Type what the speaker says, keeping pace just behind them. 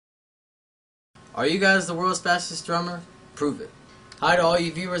Are you guys the world's fastest drummer? Prove it. Hi to all you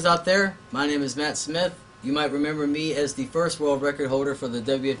viewers out there. My name is Matt Smith. You might remember me as the first world record holder for the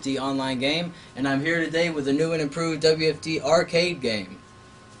WFD online game, and I'm here today with the new and improved WFD Arcade Game.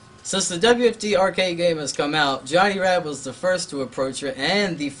 Since the WFD Arcade Game has come out, Johnny Rad was the first to approach it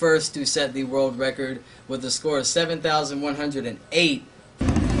and the first to set the world record with a score of 7,108.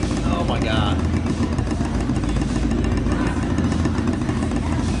 Oh my god.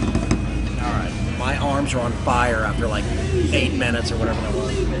 Alright, my arms are on fire after like 8 minutes or whatever that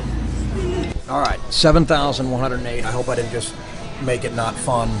was. Alright, 7,108. I hope I didn't just make it not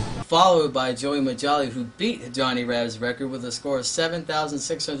fun. Followed by Joey Majali, who beat Johnny Rad's record with a score of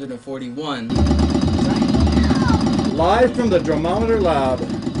 7,641. Live from the Drummometer Lab.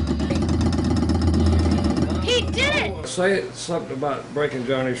 He did it! Say something about breaking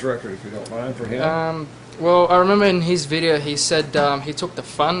Johnny's record, if you don't mind, for him. Well, I remember in his video he said he took the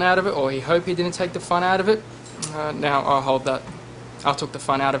fun out of it, or he hoped he didn't take the fun out of it. Now I'll hold that. I took the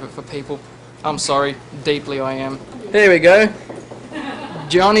fun out of it for people. I'm sorry, deeply I am. There we go.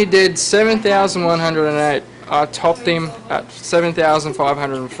 Johnny did 7,108. I topped him at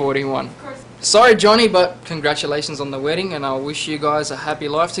 7,541. Sorry, Johnny, but congratulations on the wedding, and I wish you guys a happy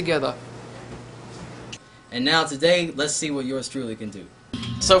life together. And now today, let's see what yours truly can do.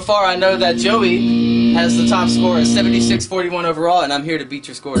 So far, I know that Joey has the top score at 76.41 overall, and I'm here to beat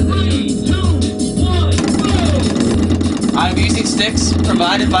your score today, Joey. 3, 2, 1, go! I'm using sticks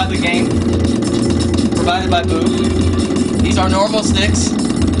provided by the game, provided by Boo. These are normal sticks.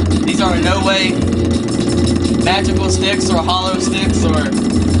 These are in no way magical sticks or hollow sticks or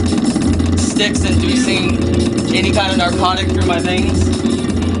sticks inducing any kind of narcotic through my veins.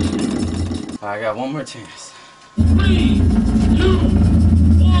 I got one more chance. 3, 2,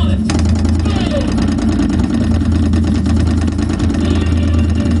 1, go!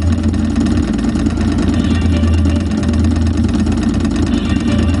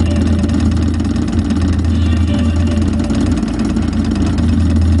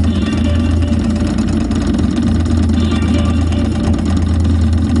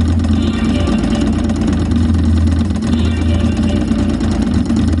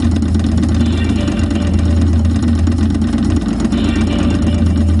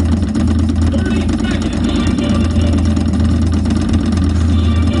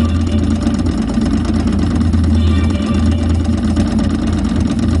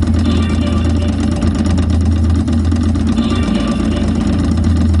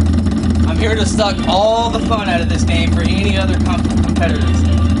 Here to suck all the fun out of this game for any other competitors.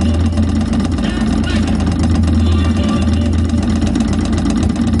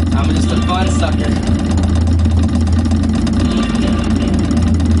 I'm just a fun sucker.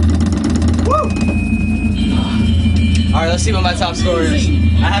 Woo! Alright, let's see what my top score is.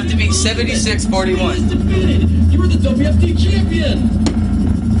 I have to beat 76.41. You were the WFD champion!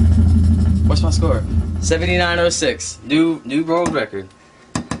 What's my score? 79.06. New world record.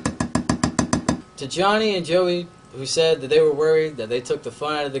 To Johnny and Joey, who said that they were worried that they took the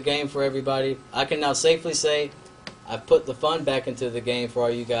fun out of the game for everybody, I can now safely say I put the fun back into the game for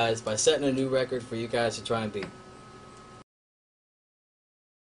all you guys by setting a new record for you guys to try and beat.